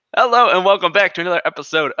Hello and welcome back to another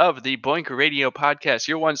episode of the Boink Radio Podcast,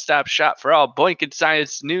 your one-stop shop for all Boink and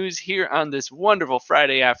Science news here on this wonderful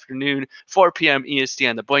Friday afternoon, 4 p.m. EST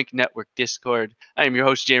on the Boink Network Discord. I am your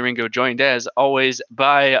host, Jay Ringo, joined as always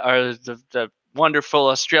by the wonderful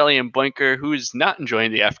Australian Boinker who is not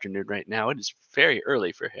enjoying the afternoon right now. It is very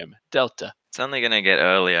early for him, Delta. It's only going to get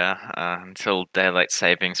earlier until daylight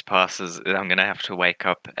savings passes. I'm going to have to wake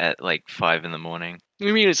up at like 5 in the morning.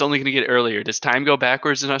 You mean it's only going to get earlier? Does time go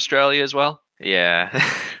backwards in Australia as well? Yeah.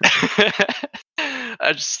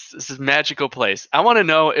 This is a magical place. I want to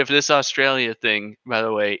know if this Australia thing, by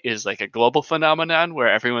the way, is like a global phenomenon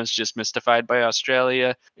where everyone's just mystified by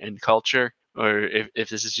Australia and culture, or if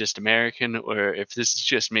this is just American, or if this is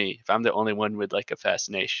just me, if I'm the only one with like a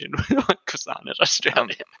fascination with what goes on in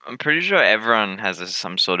Australia. I'm pretty sure everyone has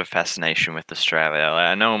some sort of fascination with Australia.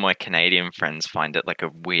 I know my Canadian friends find it like a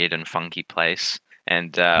weird and funky place.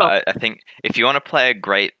 And I think if you want to play a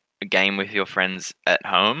great game with your friends at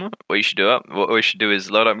home, what we should do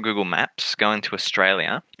is load up Google Maps, go into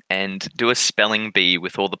Australia, and do a spelling bee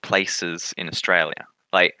with all the places in Australia.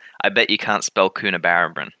 Like, I bet you can't spell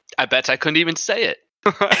Coonabarabran. I bet I couldn't even say it.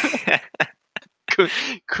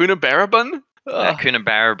 Coonabarabran?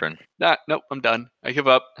 Coonabarabran. Nope, I'm done. I give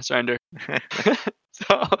up. I surrender.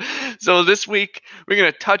 So this week we're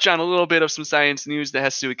going to touch on a little bit of some science news that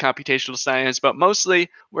has to do with computational science, but mostly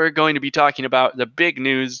we're going to be talking about the big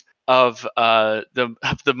news of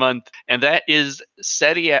the month, and that is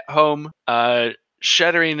SETI at home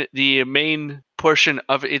shuttering the main portion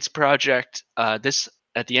of its project at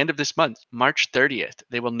the end of this month, March 30th.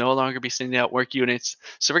 They will no longer be sending out work units.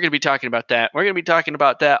 So we're going to be talking about that. We're going to be talking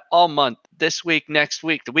about that all month, this week, next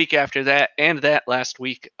week, the week after that, and that last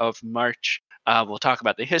week of March. We'll talk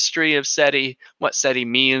about the history of SETI, what SETI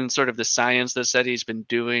means, sort of the science that SETI's been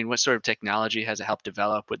doing, what sort of technology has it helped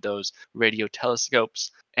develop with those radio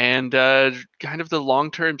telescopes, and kind of the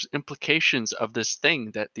long-term implications of this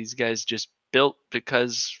thing that these guys just built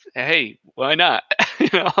because, hey, why not?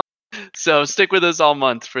 So stick with us all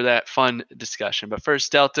month for that fun discussion. But first,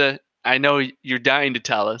 Delta, I know you're dying to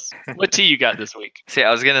tell us what tea you got this week. See,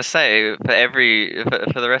 I was going to say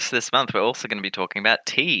for the rest of this month, we're also going to be talking about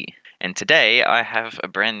tea. And today I have a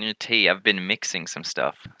brand new tea. I've been mixing some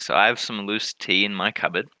stuff. So I have some loose tea in my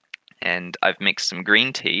cupboard, and I've mixed some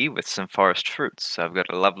green tea with some forest fruits. So I've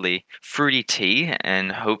got a lovely fruity tea,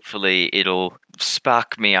 and hopefully it'll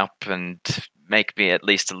spark me up and make me at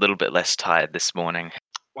least a little bit less tired this morning.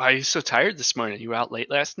 Why are you so tired this morning? You were out late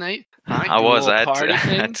last night? I was. I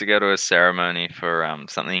had to go to a ceremony for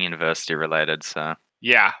something university related. So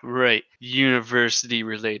yeah, right. University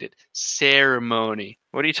related ceremony.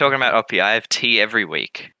 What are you talking about, Oppie? I have tea every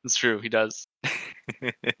week. It's true. He does.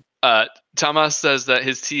 Thomas says that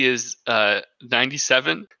his tea is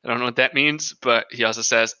 97. I don't know what that means, but he also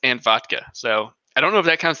says and vodka. So I don't know if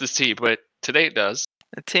that counts as tea, but today it does.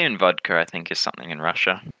 Tea and vodka, I think, is something in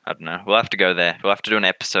Russia. I don't know. We'll have to go there. We'll have to do an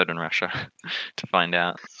episode in Russia to find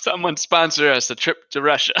out. Someone sponsor us a trip to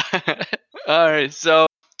Russia. All right, so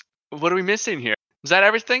what are we missing here? Is that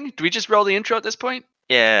everything? Do we just roll the intro at this point?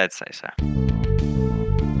 Yeah, I'd say so.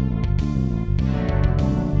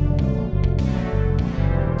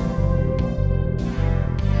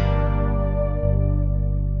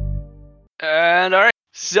 And all right.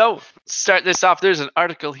 So, start this off. There's an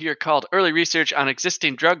article here called Early Research on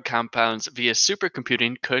Existing Drug Compounds via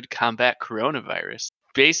Supercomputing Could Combat Coronavirus.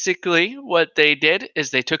 Basically, what they did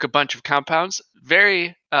is they took a bunch of compounds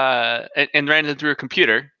and ran them through a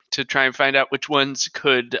computer to try and find out which ones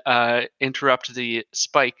could interrupt the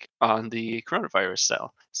spike on the coronavirus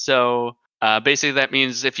cell. So basically, that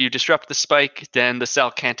means if you disrupt the spike, then the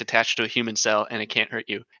cell can't attach to a human cell and it can't hurt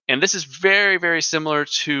you. And this is very, very similar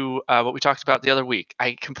to what we talked about the other week.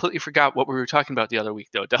 I completely forgot what we were talking about the other week,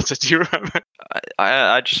 though. Delta, do you remember?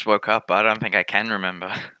 I just woke up. I don't think I can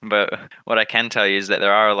remember. But what I can tell you is that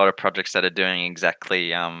there are a lot of projects that are doing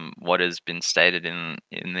exactly what has been stated in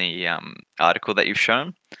the article that you've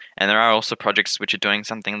shown. And there are also projects which are doing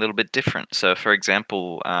something a little bit different. So, for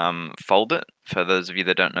example, Foldit. For those of you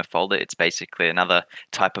that don't know Foldit, it's basically another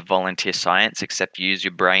type of volunteer science, except you use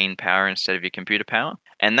your brain power instead of your computer power.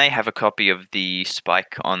 And they have a copy of the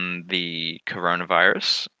spike on the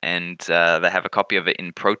coronavirus, and they have a copy of it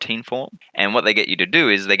in protein form. And what they get you to do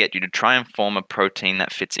is they get you to try and form a protein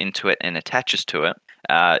that fits into it and attaches to it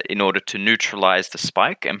in order to neutralize the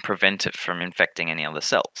spike and prevent it from infecting any other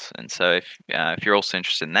cells. And so if you're also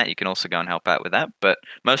interested in that, you can also go and help out with that. But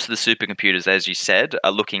most of the supercomputers, as you said,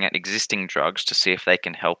 are looking at existing drugs to see if they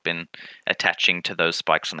can help in attaching to those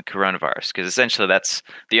spikes on the coronavirus, because essentially that's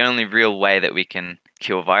the only real way that we can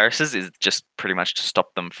cure viruses is just pretty much to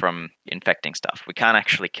stop them from infecting stuff. We can't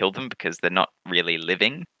actually kill them because they're not really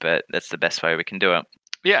living, but that's the best way we can do it.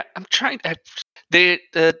 Yeah, I'm trying. The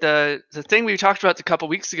thing we talked about a couple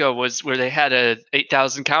weeks ago was where they had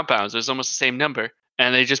 8,000 compounds. It was almost the same number,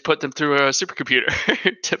 and they just put them through a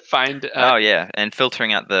supercomputer to find. Oh yeah, and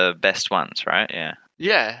filtering out the best ones, right? Yeah.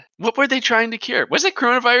 Yeah, what were they trying to cure? Was it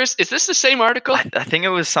coronavirus? Is this the same article? I think it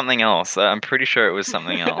was something else. I'm pretty sure it was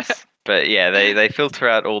something else. But yeah, they filter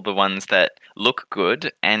out all the ones that look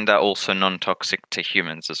good and are also non-toxic to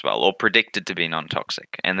humans as well, or predicted to be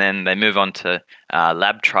non-toxic. And then they move on to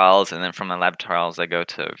lab trials, and then from the lab trials they go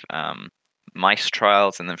to mice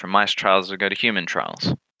trials, and then from mice trials they go to human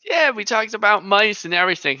trials. Yeah, we talked about mice and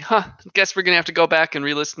everything. Huh? Guess we're gonna have to go back and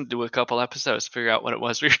re-listen to a couple episodes to figure out what it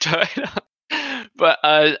was we were talking about. But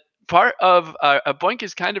part of Boink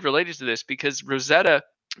is kind of related to this because Rosetta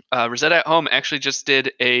at Home actually just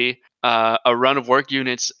did a run of work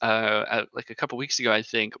units like a couple weeks ago, I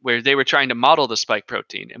think, where they were trying to model the spike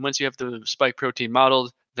protein. And once you have the spike protein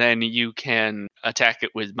modeled, then you can attack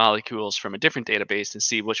it with molecules from a different database and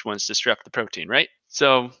see which ones disrupt the protein, right?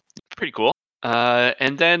 So pretty cool.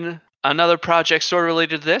 And then another project sort of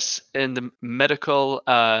related to this in the medical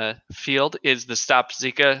field is the Stop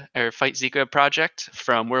Zika or Fight Zika project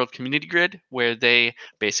from World Community Grid, where they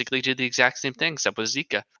basically did the exact same thing except with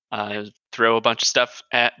Zika. Throw a bunch of stuff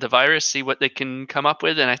at the virus, see what they can come up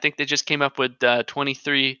with, and I think they just came up with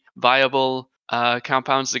 23 viable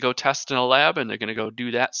compounds to go test in a lab, and they're going to go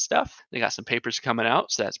do that stuff. They got some papers coming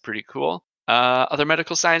out, so that's pretty cool. Other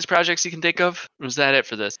medical science projects you can think of? Or was that it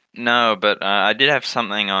for this? No, but I did have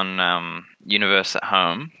something on Universe at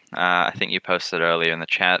Home. I think you posted earlier in the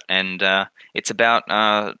chat, and it's about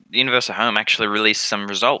Universe at Home actually released some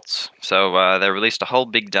results. So they released a whole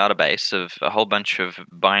big database of a whole bunch of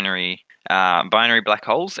binary black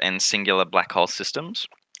holes and singular black hole systems.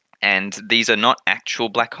 And these are not actual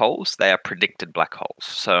black holes, they are predicted black holes.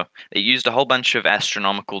 So they used a whole bunch of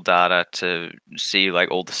astronomical data to see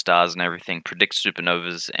like all the stars and everything, predict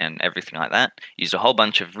supernovas and everything like that. Used a whole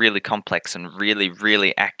bunch of really complex and really,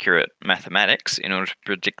 really accurate mathematics in order to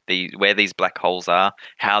predict where these black holes are,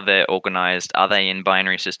 how they're organized, are they in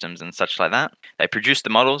binary systems and such like that. They produced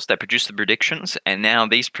the models, they produced the predictions, and now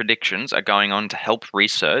these predictions are going on to help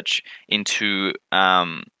research into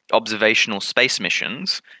observational space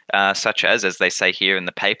missions, such as they say here in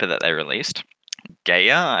the paper that they released,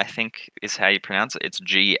 Gaia, I think is how you pronounce it. It's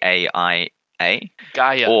Gaia.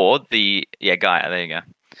 Gaia. Or Gaia, there you go.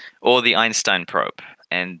 Or the Einstein probe.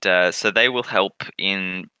 And so they will help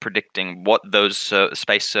in predicting what those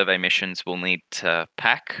space survey missions will need to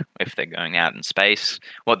pack if they're going out in space,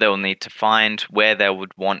 what they'll need to find, where they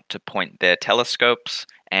would want to point their telescopes,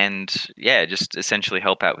 and yeah, just essentially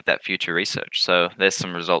help out with that future research. So there's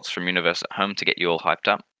some results from Universe at Home to get you all hyped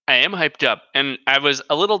up. I am hyped up, and I was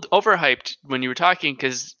a little overhyped when you were talking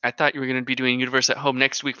because I thought you were going to be doing Universe at Home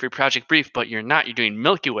next week for Project Brief, but you're not. You're doing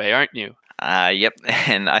Milky Way, aren't you? Yep,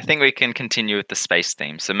 and I think we can continue with the space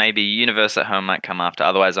theme. So maybe Universe at Home might come after.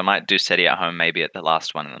 Otherwise, I might do SETI at Home maybe at the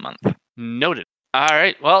last one in the month. Noted. All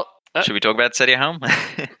right. Well, should we talk about SETI at Home?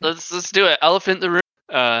 let's do it. Elephant in the room.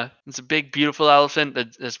 It's a big, beautiful elephant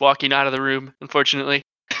that's walking out of the room. Unfortunately,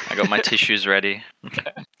 I got my tissues ready.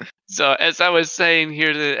 So as I was saying here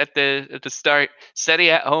at the start, SETI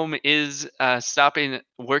at Home is stopping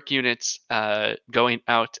work units going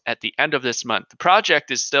out at the end of this month. The project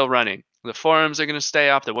is still running. The forums are going to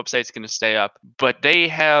stay up. The website's going to stay up. But they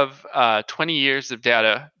have 20 years of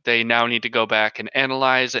data they now need to go back and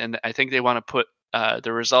analyze. And I think they want to put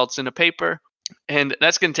the results in a paper. And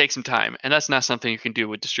that's going to take some time. And that's not something you can do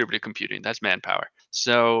with distributed computing. That's manpower.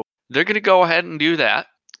 So they're going to go ahead and do that.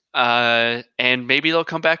 And maybe they'll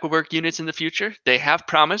come back with work units in the future. They have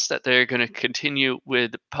promised that they're going to continue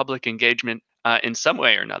with public engagement in some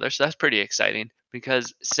way or another. So that's pretty exciting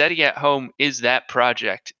because SETI at Home is that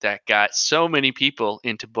project that got so many people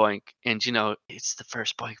into Boink. And, it's the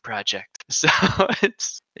first Boink project. So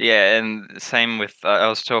it's... Yeah, and same with, I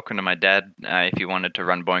was talking to my dad if he wanted to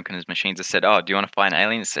run Boink on his machines. I said, oh, do you want to find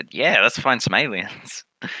aliens? He said, yeah, let's find some aliens.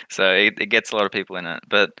 So it gets a lot of people in it.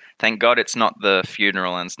 But thank God it's not the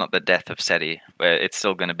funeral and it's not the death of SETI, where it's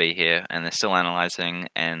still going to be here and they're still analyzing,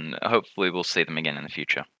 and hopefully we'll see them again in the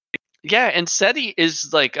future. Yeah, and SETI is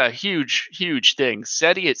like a huge, huge thing.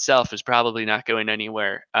 SETI itself is probably not going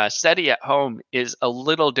anywhere. SETI at Home is a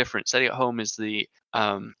little different. SETI at Home is the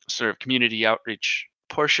sort of community outreach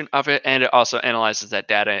portion of it, and it also analyzes that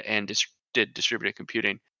data and did distributed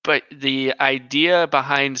computing. But the idea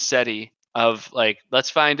behind SETI of like, let's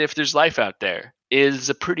find if there's life out there, is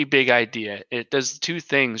a pretty big idea. It does two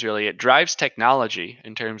things really. It drives technology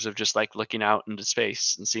in terms of just like looking out into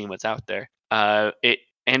space and seeing what's out there.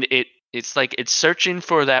 It's like it's searching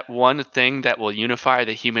for that one thing that will unify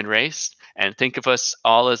the human race and think of us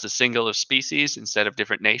all as a singular species instead of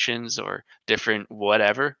different nations or different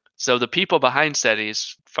whatever. So the people behind SETI,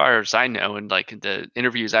 as far as I know, and like the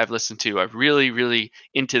interviews I've listened to, are really, really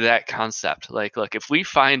into that concept. Like, look, if we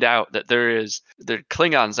find out that there are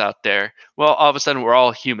Klingons out there, well, all of a sudden we're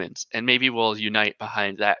all humans, and maybe we'll unite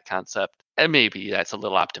behind that concept. And maybe that's a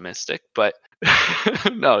little optimistic, but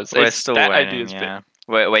no, We're still that waiting. idea's big. Yeah,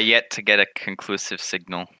 we're yet to get a conclusive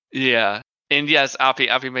signal. Yeah. And yes,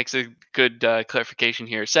 Api makes a good clarification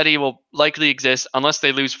here. SETI will likely exist unless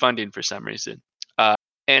they lose funding for some reason.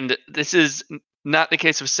 And this is not the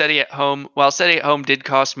case with SETI at Home. While SETI at Home did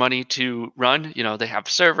cost money to run, they have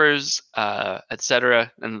servers,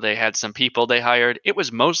 etc., and they had some people they hired. It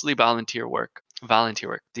was mostly volunteer work.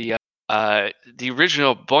 The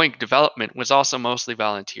original Boink development was also mostly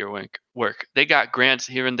volunteer work. They got grants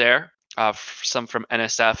here and there, some from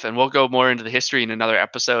NSF, and we'll go more into the history in another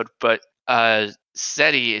episode. But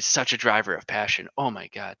SETI is such a driver of passion. Oh my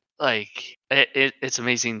god! Like it's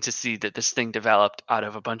amazing to see that this thing developed out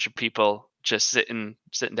of a bunch of people just sitting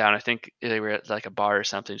down. I think they were at like a bar or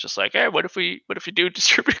something, just like, hey, what if we do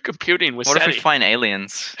distributed computing with What if we SETI? find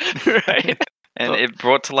aliens? Right? And Well, it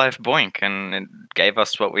brought to life Boink, and it gave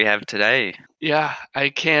us what we have today. yeah, I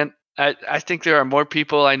can't. I think there are more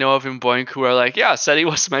people I know of in Boink who are like, yeah, SETI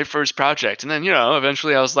was my first project. And then,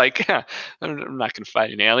 eventually I was like, yeah, I'm not going to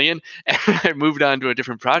find an alien. And I moved on to a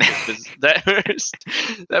different project because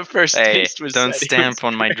that first Hey, taste was don't SETI stamp was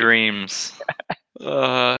on my great. dreams.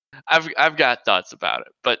 I've got thoughts about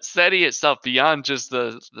it, but SETI itself, beyond just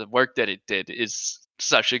the work that it did, is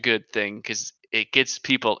such a good thing because it gets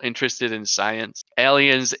people interested in science.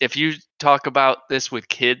 Aliens, if you talk about this with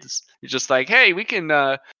kids, you're just like, hey, we can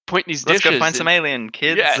point these Let's go dishes. find some alien,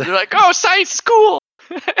 kids. Yeah, they're like, oh, science school.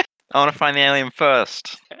 I want to find the alien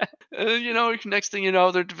first. Next thing you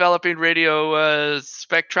know, they're developing radio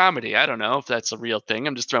spectrometry. I don't know if that's a real thing.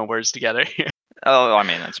 I'm just throwing words together here. Oh, I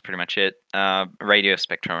mean, that's pretty much it. Radio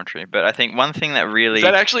spectrometry. But I think one thing that Is really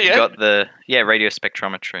that actually it? got radio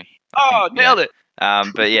spectrometry. I Oh, think, yeah. nailed it.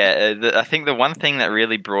 But yeah, I think the one thing that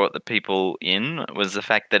really brought the people in was the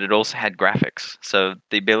fact that it also had graphics. So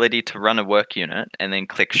the ability to run a work unit and then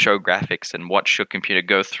click show graphics and watch your computer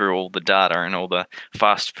go through all the data and all the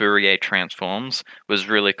fast Fourier transforms was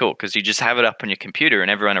really cool because you just have it up on your computer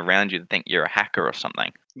and everyone around you would think you're a hacker or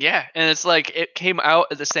something. Yeah, and it's like it came out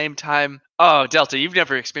at the same time. Oh, Delta, you've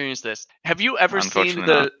never experienced this. Have you ever seen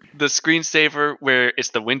Unfortunately not. the screensaver where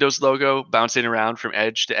it's the Windows logo bouncing around from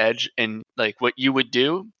edge to edge, and like what you would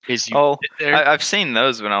do is you Oh, sit there. I've seen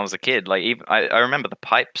those when I was a kid. Like, even, I remember the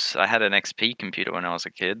pipes. I had an XP computer when I was a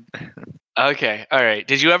kid. Okay, all right.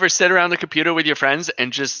 Did you ever sit around the computer with your friends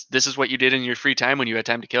and just this is what you did in your free time when you had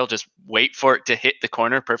time to kill? Just wait for it to hit the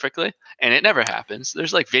corner perfectly, and it never happens.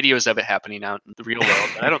 There's like videos of it happening out in the real world,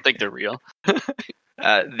 but I don't think they're real.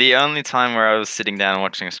 The only time where I was sitting down and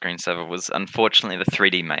watching a screensaver was unfortunately the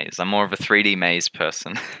 3D maze. I'm more of a 3D maze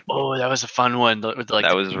person. Oh, that was a fun one with like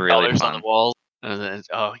That the was really colors on fun. the walls.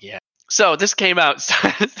 Oh yeah. So this came out.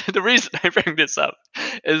 The reason I bring this up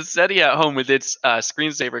is SETI at Home with its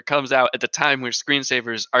screensaver comes out at the time where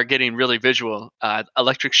screensavers are getting really visual.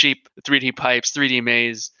 Electric Sheep, 3D pipes, 3D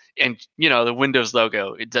maze, and the Windows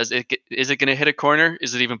logo. Is it going to hit a corner?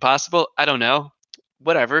 Is it even possible? I don't know.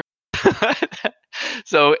 Whatever.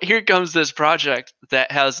 So here comes this project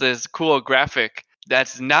that has this cool graphic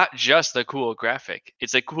that's not just a cool graphic.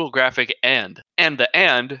 It's a cool graphic and the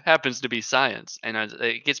and happens to be science, and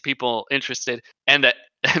it gets people interested, and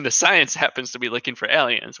the science happens to be looking for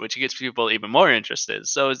aliens, which gets people even more interested.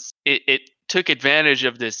 So it took advantage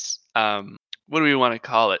of this what do we want to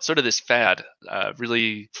call it? Sort of this fad,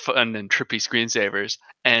 really fun and trippy screensavers,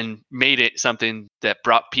 and made it something that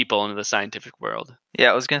brought people into the scientific world.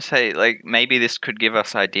 Yeah, I was gonna say, like, maybe this could give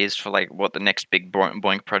us ideas for like what the next big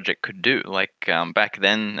Boink project could do. Like, back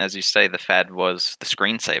then, as you say, the fad was the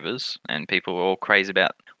screensavers, and people were all crazy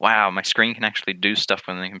about, wow, my screen can actually do stuff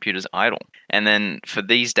when the computer's idle. And then for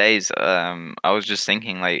these days, I was just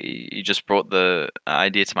thinking, like, you just brought the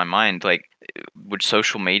idea to my mind. Like, would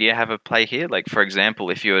social media have a play here? Like, for example,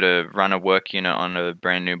 if you were to run a work unit on a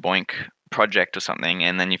brand new Boink project or something,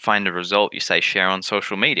 and then you find a result, you say share on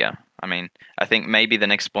social media. I mean, I think maybe the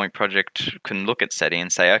next Boink project can look at SETI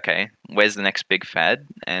and say, okay, where's the next big fad,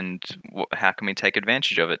 and how can we take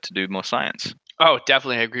advantage of it to do more science? Oh,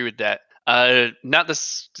 definitely, I agree with that. Not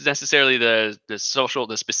necessarily the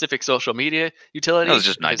specific social media That was utility.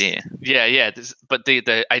 just an 'Cause- idea. yeah. But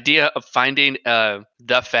the idea of finding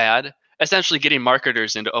the fad, essentially getting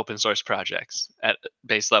marketers into open source projects at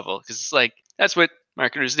base level, because it's like that's what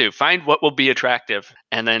marketers do. Find what will be attractive,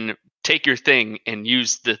 and then take your thing and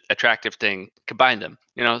use the attractive thing, combine them.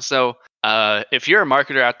 So if you're a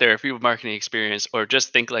marketer out there, if you have marketing experience, or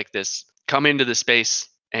just think like this, come into the space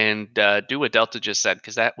and do what Delta just said,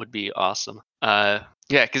 because that would be awesome. Yeah,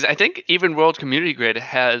 because I think even World Community Grid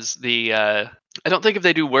has the. I don't think if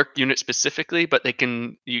they do work unit specifically, but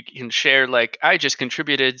you can share like I just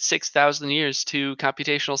contributed 6,000 years to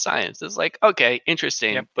computational science. It's like okay,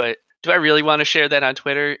 interesting, Yep. but do I really want to share that on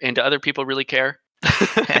Twitter? And do other people really care?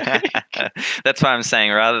 That's why I'm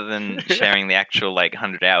saying rather than sharing the actual like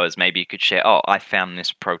 100 hours, maybe you could share, oh, I found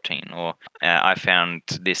this protein, or I found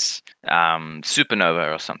this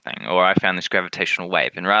supernova or something, or I found this gravitational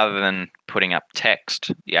wave. And rather than putting up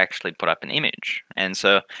text, you actually put up an image. And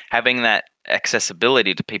so having that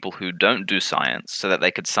accessibility to people who don't do science so that they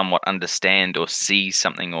could somewhat understand or see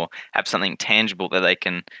something or have something tangible that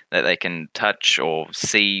they can touch or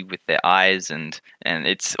see with their eyes, and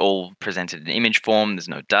it's all presented in image form. There's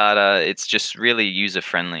no data. It's just really user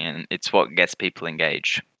friendly, and it's what gets people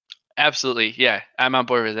engaged. Absolutely, yeah, I'm on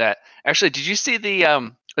board with that. Actually, did you see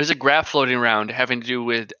there's a graph floating around having to do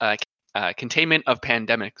with containment of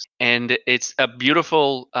pandemics, and it's a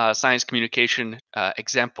beautiful science communication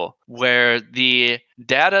example where the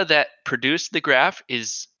data that produced the graph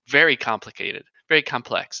is very complicated, very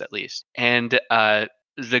complex at least, and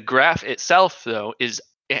the graph itself though it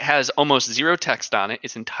has almost zero text on it.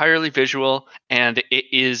 It's entirely visual, and it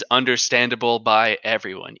is understandable by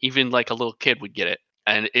everyone. Even like a little kid would get it.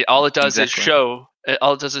 And all it does is Exactly.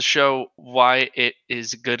 show why it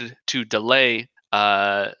is good to delay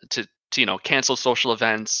to cancel social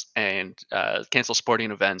events and cancel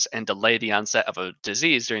sporting events and delay the onset of a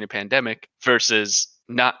disease during a pandemic versus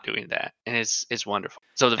not doing that. And it's wonderful.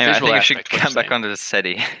 So the Anyway, I visual think we should aspect, what you're come back saying. onto the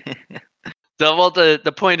SETI.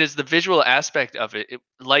 The point is the visual aspect of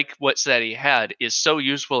like what SETI had, is so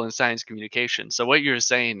useful in science communication. So what you're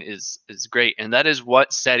saying is great, and that is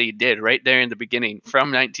what SETI did right there in the beginning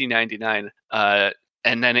from 1999.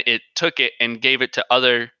 And then it took it and gave it to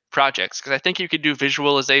other projects, because I think you could do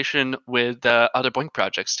visualization with other BOINC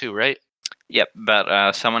projects too, right? Yep,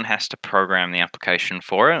 but someone has to program the application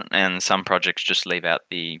for it, and some projects just leave out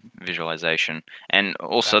the visualization. And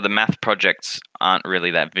also, the math projects aren't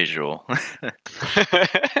really that visual.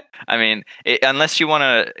 I mean, unless you want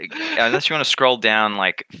to scroll down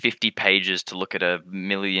like 50 pages to look at a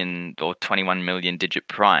million or 21 million digit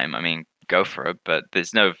prime, I mean, go for it. But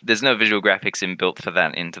there's no visual graphics inbuilt for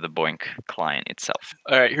that into the BOINC client itself.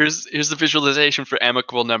 All right, here's the visualization for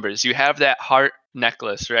amicable numbers. You have that heart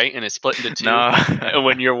necklace, right? And it's split into two. No. And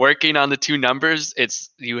when you're working on the two numbers,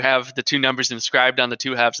 you have the two numbers inscribed on the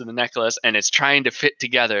two halves of the necklace, and it's trying to fit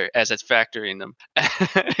together as it's factoring them.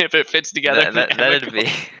 If it fits together, That'd amicable.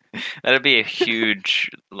 be that'd be a huge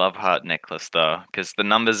love heart necklace though, because the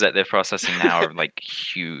numbers that they're processing now are like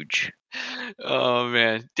huge. Oh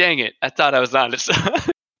man, dang it! I thought I was honest.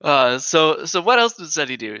 So what else did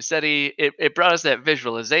SETI do? SETI it brought us that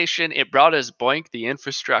visualization. It brought us BOINC, the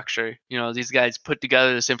infrastructure. These guys put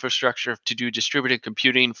together this infrastructure to do distributed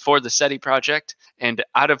computing for the SETI project, and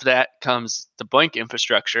out of that comes the BOINC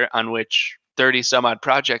infrastructure, on which 30 some odd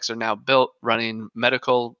projects are now built, running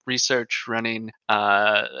medical research, running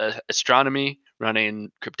astronomy,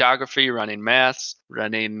 running cryptography, running maths,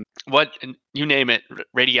 running what you name it,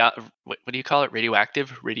 what do you call it? Radioactive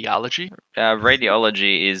radiology.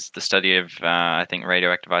 Radiology is the study of I think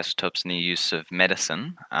radioactive isotopes in the use of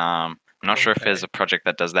medicine. I'm not sure if there's Okay. a project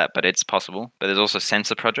that does that, but it's possible. But there's also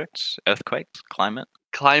sensor projects, earthquakes, climate.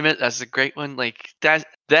 Climate, that's a great one. Like that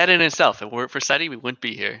in itself, if it weren't for SETI, we wouldn't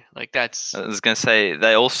be here. Like that's I was going to say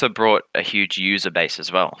they also brought a huge user base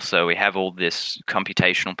as well. So we have all this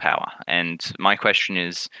computational power, and my question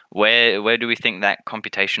is, where do we think that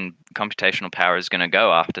computational power is going to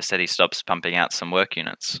go after SETI stops pumping out some work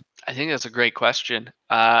units? I think that's a great question.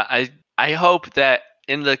 I hope that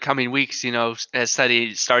in the coming weeks, as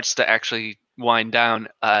SETI starts to actually wind down,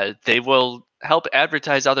 they will help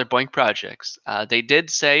advertise other BOINC projects. They did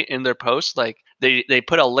say in their post, like they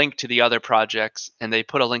put a link to the other projects, and they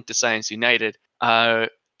put a link to Science United.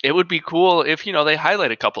 It would be cool if they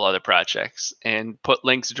highlight a couple other projects and put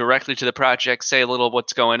links directly to the project, say a little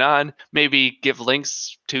what's going on, maybe give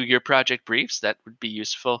links to your project briefs. That would be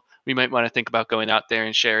useful. We might want to think about going out there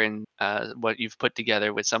and sharing what you've put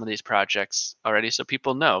together with some of these projects already, so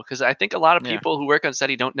people know. Because I think a lot of Yeah. people who work on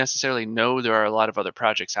SETI don't necessarily know there are a lot of other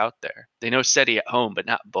projects out there. They know SETI at home, but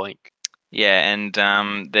not BOINC. Yeah, and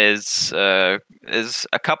there's a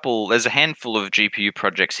handful of GPU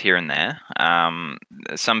projects here and there.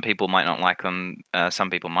 Some people might not like them. Some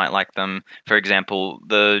people might like them. For example,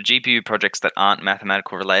 the GPU projects that aren't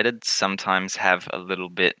mathematical related sometimes have a little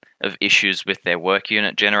bit of issues with their work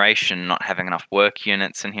unit generation, not having enough work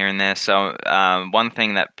units and here and there. So one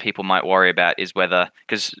thing that people might worry about is whether,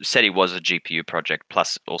 because SETI was a GPU project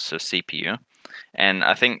plus also CPU. And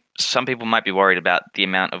I think some people might be worried about the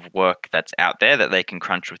amount of work that's out there that they can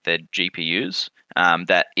crunch with their GPUs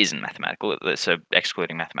that isn't mathematical, so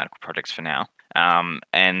excluding mathematical projects for now.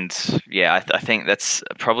 And yeah, I think that's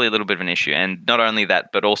probably a little bit of an issue. And not only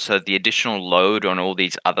that, but also the additional load on all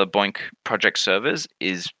these other BOINC project servers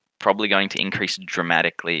is probably going to increase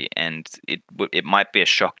dramatically, and it might be a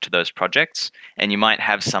shock to those projects, and you might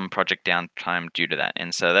have some project downtime due to that.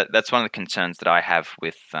 And so that's one of the concerns that I have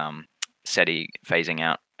with SETI phasing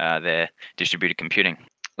out their distributed computing.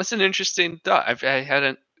 That's an interesting thought. I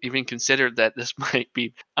hadn't even considered that this might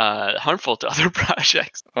be harmful to other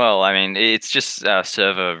projects. Well, I mean, it's just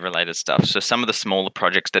server related stuff. So some of the smaller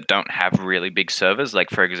projects that don't have really big servers, like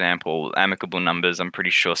for example, Amicable Numbers, I'm pretty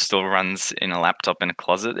sure still runs in a laptop in a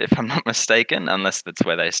closet, if I'm not mistaken, unless that's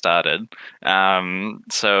where they started.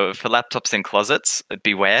 So for laptops in closets,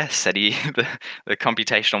 beware, SETI, the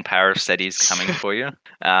computational power of SETI is coming for you.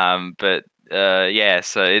 But yeah,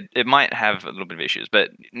 so it might have a little bit of issues, but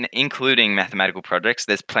including mathematical projects,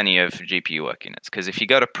 there's plenty of GPU work units. Because if you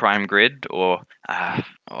go to PrimeGrid or I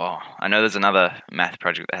know there's another math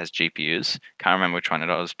project that has GPUs. Can't remember which one it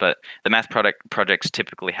was, but the math projects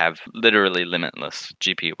typically have literally limitless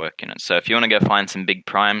GPU work units. So if you want to go find some big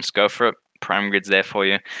primes, go for it. PrimeGrid's there for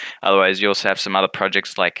you. Otherwise, you also have some other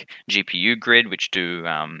projects like GPU Grid, which do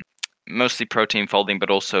mostly protein folding,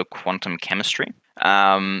 but also quantum chemistry.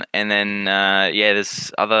 And then yeah,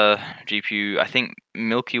 there's other GPU. I think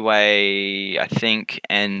Milky Way,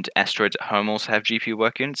 and Asteroids at Home also have GPU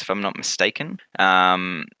work units, if I'm not mistaken.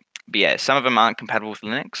 But yeah, some of them aren't compatible with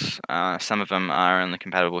Linux. Some of them are only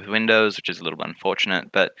compatible with Windows, which is a little bit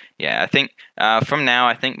unfortunate. But yeah, I think from now,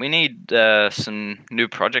 I think we need some new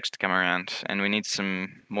projects to come around, and we need some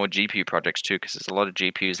more GPU projects too, because there's a lot of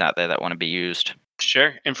GPUs out there that want to be used.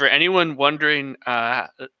 Sure. And for anyone wondering,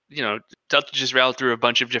 Delta just rattled through a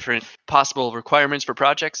bunch of different possible requirements for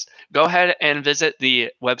projects. Go ahead and visit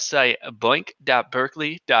the website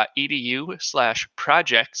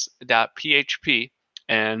boink.berkeley.edu/projects.php,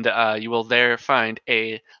 and you will there find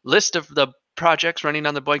a list of the projects running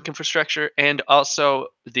on the BOINC infrastructure and also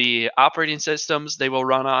the operating systems they will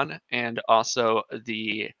run on, and also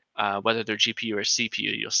the whether they're GPU or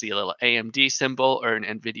CPU. You'll see a little AMD symbol or an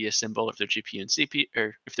NVIDIA symbol if they're GPU and CPU,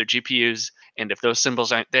 or if they're GPUs. And if those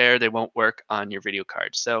symbols aren't there, they won't work on your video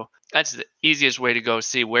card. So that's the easiest way to go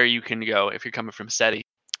see where you can go if you're coming from SETI.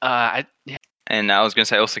 And I was going to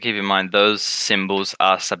say, also keep in mind those symbols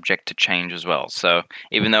are subject to change as well. So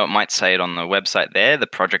even though it might say it on the website there, the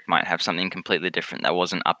project might have something completely different that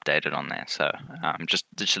wasn't updated on there. So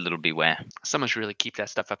just a little beware. Someone should really keep that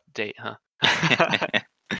stuff up to date, huh?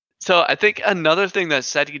 So I think another thing that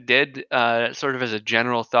SETI did, sort of as a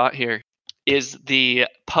general thought here, is the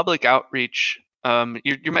public outreach.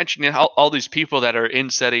 You're mentioning all these people that are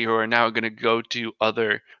in SETI who are now going to go to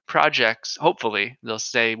other projects. Hopefully, they'll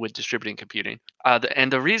stay with distributed computing.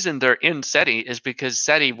 And the reason they're in SETI is because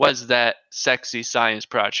SETI was that sexy science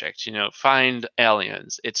project. Find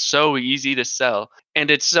aliens. It's so easy to sell,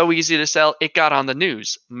 and it's so easy to sell. It got on the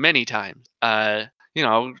news many times.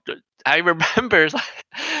 I remember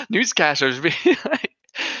newscasters being like,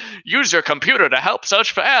 "Use your computer to help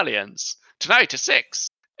search for aliens tonight at 6."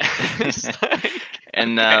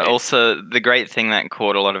 And okay. Also, the great thing that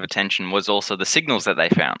caught a lot of attention was also the signals that they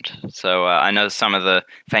found. So I know some of the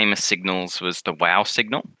famous signals was the WOW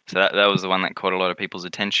signal. So that was the one that caught a lot of people's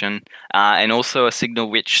attention. And also a signal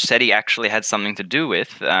which SETI actually had something to do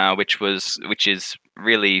with, which is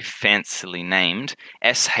really fancily named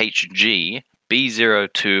SHG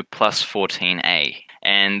B02 plus 14A.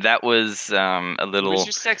 And that was a little. What's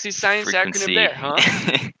your sexy science frequency. Acronym there, huh?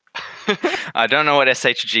 I don't know what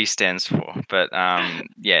SHG stands for, but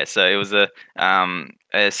yeah. So it was a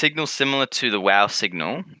signal similar to the WOW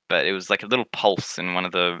signal, but it was like a little pulse in one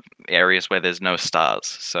of the areas where there's no stars.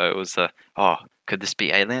 So it was could this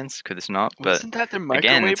be aliens? Could this not? Wasn't that the microwave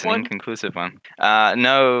again, it's one? an inconclusive one.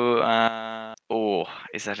 No.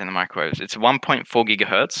 Is that in the microwaves? It's 1.4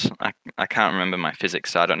 gigahertz. I can't remember my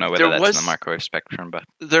physics, so I don't know whether that's in the microwave spectrum. But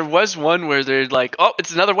there was one where they're like, "Oh,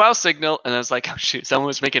 it's another WOW signal," and I was like, "Oh shoot, someone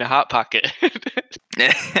was making a hot pocket."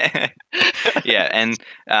 Yeah, and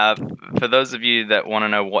for those of you that want to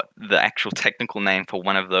know what the actual technical name for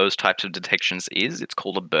one of those types of detections is, it's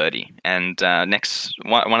called a birdie. And next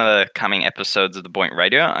one of the coming episodes of the Buoyant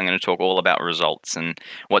Radio, I'm going to talk all about results and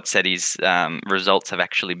what SETI's results have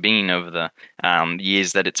actually been over the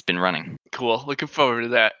years that it's been running. Cool. Looking forward to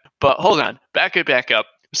that. But hold on, back up.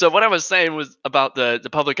 So what I was saying was about the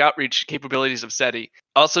public outreach capabilities of SETI.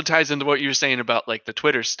 Also ties into what you were saying about like the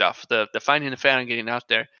Twitter stuff, the finding the fan and getting out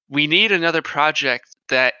there. We need another project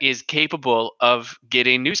that is capable of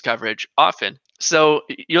getting news coverage often. So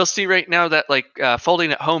you'll see right now that like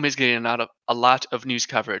Folding at Home is getting a lot of news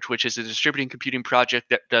coverage, which is a distributing computing project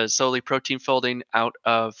that does solely protein folding out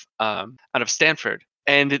of Stanford.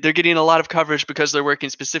 And they're getting a lot of coverage because they're working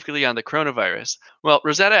specifically on the coronavirus. Well,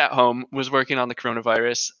 Rosetta at Home was working on the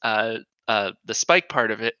coronavirus, the spike part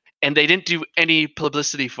of it, and they didn't do any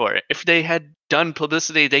publicity for it. If they had done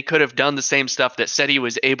publicity, they could have done the same stuff that SETI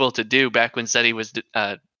was able to do back when SETI was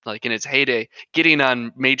like in its heyday, getting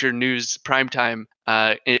on major news primetime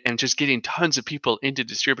and just getting tons of people into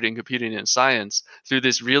distributing computing and science through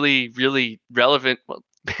this really, really relevant. Well,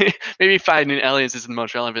 maybe finding aliens isn't the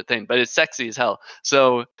most relevant thing, but it's sexy as hell.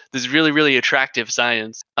 So this really, really attractive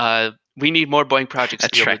science. We need more Boeing projects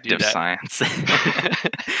to be able to do Attractive that. science.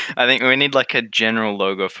 I think we need like a general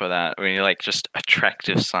logo for that. We need like just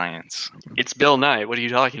attractive science. It's Bill Nye. What are you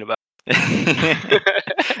talking about?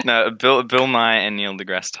 No, Bill Nye and Neil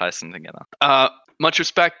deGrasse Tyson together. Much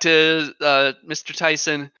respect to Mr.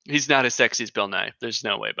 Tyson. He's not as sexy as Bill Nye. There's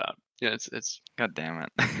no way about it. Yeah, it's. God damn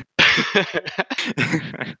it.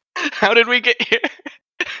 How did we get here?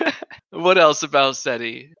 What else about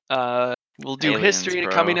SETI? We'll do Aliens, history in a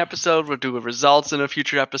bro. coming episode. We'll do results in a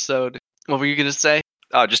future episode. What were you gonna say?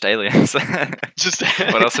 Oh, just aliens. Just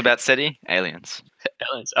What else about SETI? Aliens.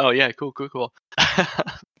 aliens. Oh yeah, cool.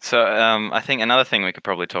 So I think another thing we could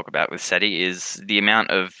probably talk about with SETI is the amount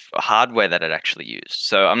of hardware that it actually used.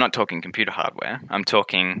 So I'm not talking computer hardware. I'm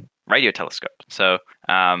talking radio telescope. So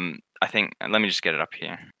I think, let me just get it up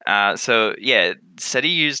here. So yeah, SETI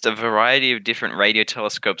used a variety of different radio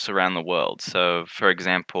telescopes around the world. So for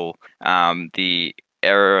example, the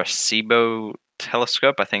Arecibo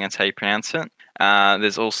telescope, I think that's how you pronounce it.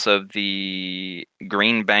 There's also the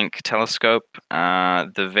Green Bank telescope,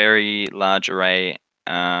 the Very Large Array,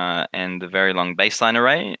 and the Very Long Baseline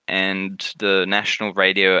Array, and the National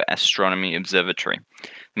Radio Astronomy Observatory.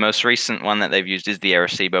 The most recent one that they've used is the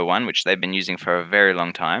Arecibo one, which they've been using for a very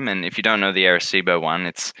long time. And if you don't know the Arecibo one,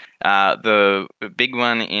 it's the big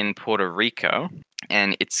one in Puerto Rico,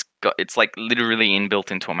 and it's like literally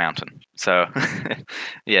inbuilt into a mountain. So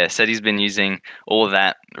yeah, SETI's been using all of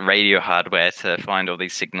that radio hardware to find all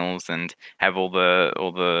these signals and have all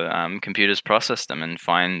the computers process them and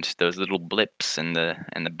find those little blips and the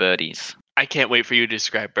birdies. I can't wait for you to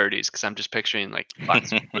describe birdies because I'm just picturing like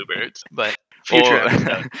lots of bluebirds. But future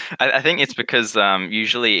episode. I think it's because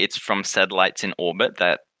usually it's from satellites in orbit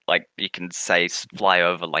that like you can say fly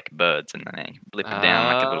over like birds and then they blip it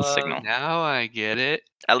down like a little signal. Now I get it.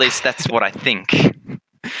 At least that's what I think.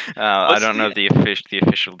 I don't know the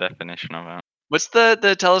official definition of it. What's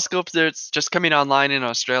the telescope that's just coming online in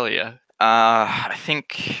Australia? I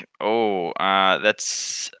think.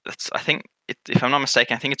 That's. I think. If I'm not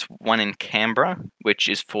mistaken, I think it's one in Canberra, which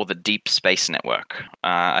is for the Deep Space Network.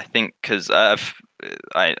 I think because I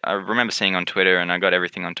remember seeing on Twitter, and I got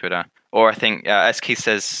everything on Twitter. Or I think, as Keith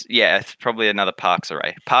says, yeah, it's probably another Parkes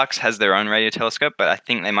array. Parkes has their own radio telescope, but I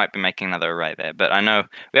think they might be making another array there. But I know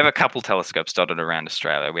we have a couple telescopes dotted around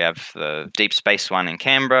Australia. We have the Deep Space one in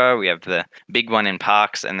Canberra, we have the big one in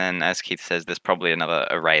Parkes, and then, as Keith says, there's probably another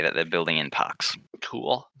array that they're building in Parkes.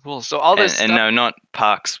 Cool. So all this and no, not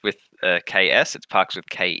Parkes with KS, it's Parkes with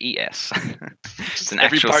KES. It's an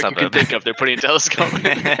every actual park suburb. you can think of, they're putting a telescope.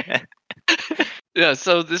 Yeah,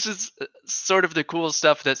 so this is sort of the cool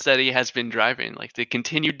stuff that SETI has been driving, like the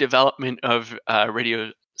continued development of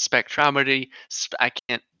radio spectrometry.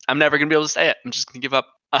 I'm never gonna be able to say it. I'm just gonna give up.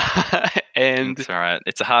 And it's all right.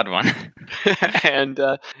 It's a hard one. and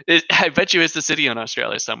I bet you it's the city in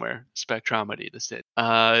Australia somewhere. Spectrometry, the city.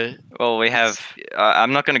 Well, we have.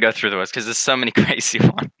 I'm not going to go through the words because there's so many crazy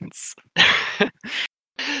ones.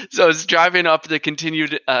 So it's driving up the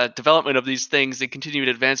continued development of these things, the continued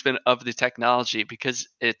advancement of the technology, because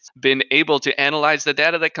it's been able to analyze the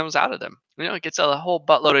data that comes out of them. It gets a whole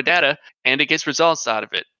buttload of data, and it gets results out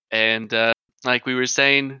of it. And like we were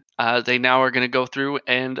saying, they now are going to go through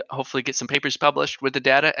and hopefully get some papers published with the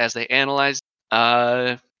data as they analyze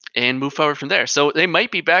and move forward from there. So they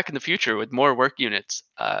might be back in the future with more work units.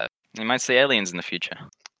 You might see aliens in the future.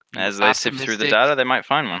 As they sift through the data, they might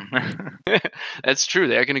find one. That's true.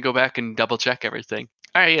 They're going to go back and double check everything.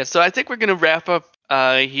 All right, yeah. So I think we're going to wrap up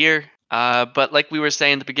here. But like we were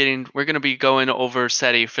saying in the beginning, we're going to be going over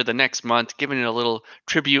SETI for the next month, giving it a little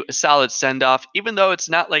tribute, a solid send off. Even though it's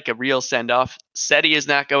not like a real send off, SETI is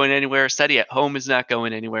not going anywhere. SETI at home is not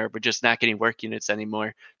going anywhere. We're just not getting work units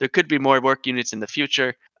anymore. There could be more work units in the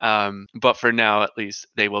future, but for now, at least,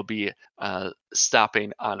 they will be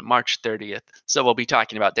stopping on March 30th. So we'll be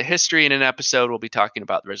talking about the history in an episode. We'll be talking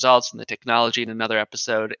about the results and the technology in another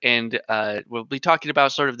episode. And we'll be talking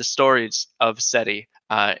about sort of the stories of SETI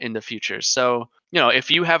in the future. So,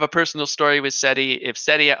 if you have a personal story with SETI, if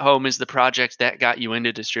SETI at home is the project that got you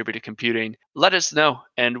into distributed computing, let us know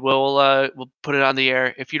and we'll put it on the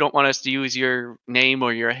air. If you don't want us to use your name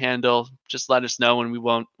or your handle, just let us know and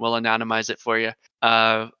we'll anonymize it for you.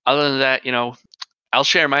 Other than that, I'll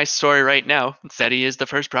share my story right now. SETI is the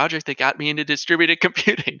first project that got me into distributed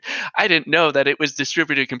computing. I didn't know that it was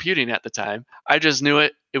distributed computing at the time. I just knew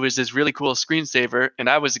it was this really cool screensaver, and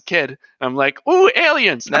I was a kid. I'm like, ooh,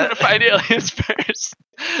 aliens! I'm gonna find aliens first.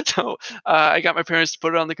 So I got my parents to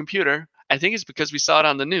put it on the computer. I think it's because we saw it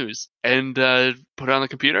on the news, and put it on the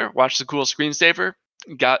computer, watched the cool screensaver,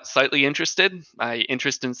 got slightly interested. My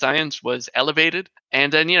interest in science was elevated.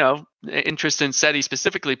 And then, interest in SETI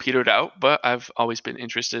specifically petered out, but I've always been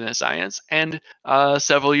interested in science. And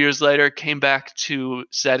several years later, came back to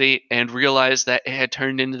SETI and realized that it had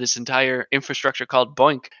turned into this entire infrastructure called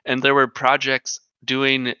BOINC. And there were projects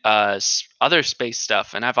doing other space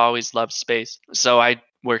stuff. And I've always loved space. So I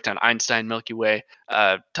worked on Einstein, Milky Way,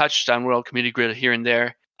 touched on World Community Grid here and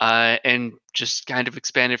there. And just kind of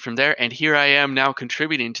expanded from there. And here I am now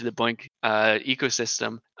contributing to the BOINC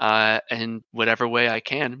ecosystem in whatever way I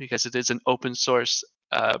can, because it is an open source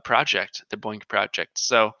project, the BOINC project.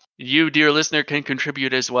 So you, dear listener, can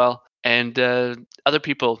contribute as well. And other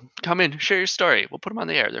people, come in, share your story. We'll put them on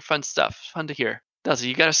the air. They're fun stuff, fun to hear. Delta,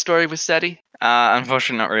 you got a story with SETI?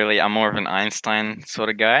 Unfortunately, not really. I'm more of an Einstein sort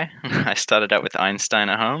of guy. I started out with Einstein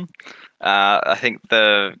at home. I think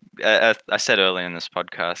I said earlier in this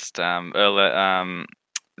podcast,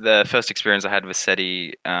 the first experience I had with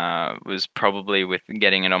SETI was probably with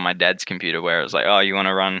getting it on my dad's computer, where it was like, oh, you want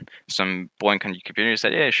to run some BOINC on your computer? He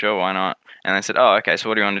said, yeah, sure, why not? And I said, oh, okay, so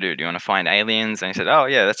what do you want to do? Do you want to find aliens? And he said, oh,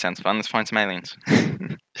 yeah, that sounds fun. Let's find some aliens.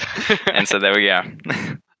 And so there we go.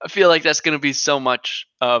 I feel like that's going to be so much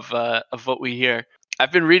of what we hear.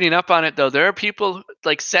 I've been reading up on it, though. There are people,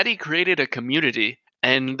 like SETI created a community,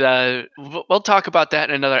 and we'll talk about that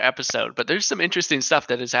in another episode. But there's some interesting stuff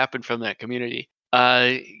that has happened from that community.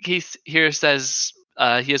 Keith here says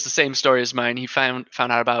he has the same story as mine. He found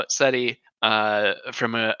out about SETI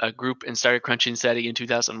from a group and started crunching SETI in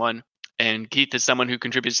 2001. And Keith is someone who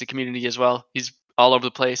contributes to the community as well. He's all over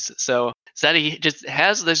the place. So SETI just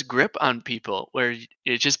has this grip on people where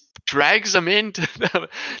it just drags them into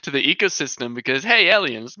to the ecosystem because, hey,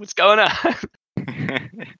 aliens, what's going on?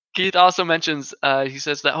 Keith also mentions, he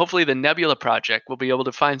says that hopefully the Nebula project will be able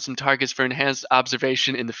to find some targets for enhanced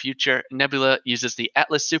observation in the future. Nebula uses the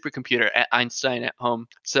Atlas supercomputer at Einstein at home.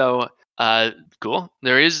 So cool.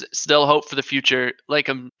 There is still hope for the future. Like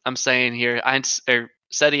I'm saying here,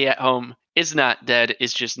 SETI at home is not dead.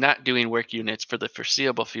 It's just not doing work units for the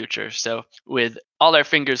foreseeable future. So with all our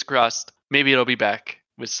fingers crossed, maybe it'll be back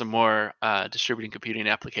with some more distributed computing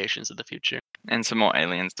applications in the future. And some more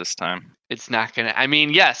aliens this time. It's not gonna. I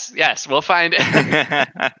mean, yes, we'll find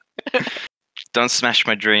it. Don't smash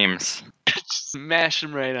my dreams. Smash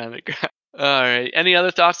them right on the ground. All right. Any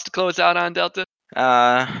other thoughts to close out on, Delta?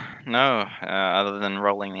 No. Other than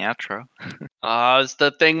rolling the outro. It's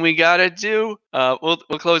the thing we gotta do. We'll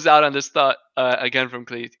close out on this thought again from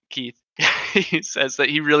Keith. He says that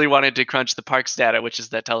he really wanted to crunch the Parkes data, which is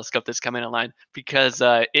that telescope that's coming online, because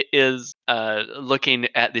it is looking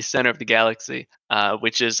at the center of the galaxy,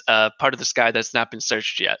 which is part of the sky that's not been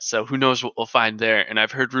searched yet. So who knows what we'll find there. And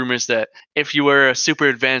I've heard rumors that if you were a super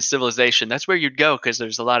advanced civilization, that's where you'd go because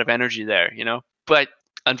there's a lot of energy there, But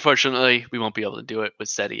unfortunately, we won't be able to do it with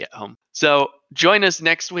SETI at home. So join us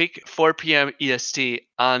next week, 4 p.m. EST,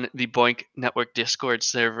 on the BOINC Network Discord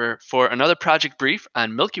server for another project brief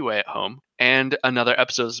on Milky Way at home and another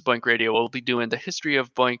episode of BOINC Radio. We'll be doing the history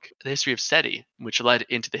of BOINC, the history of SETI, which led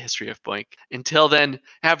into the history of BOINC. Until then,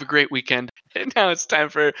 have a great weekend. And now it's time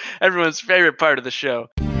for everyone's favorite part of the show.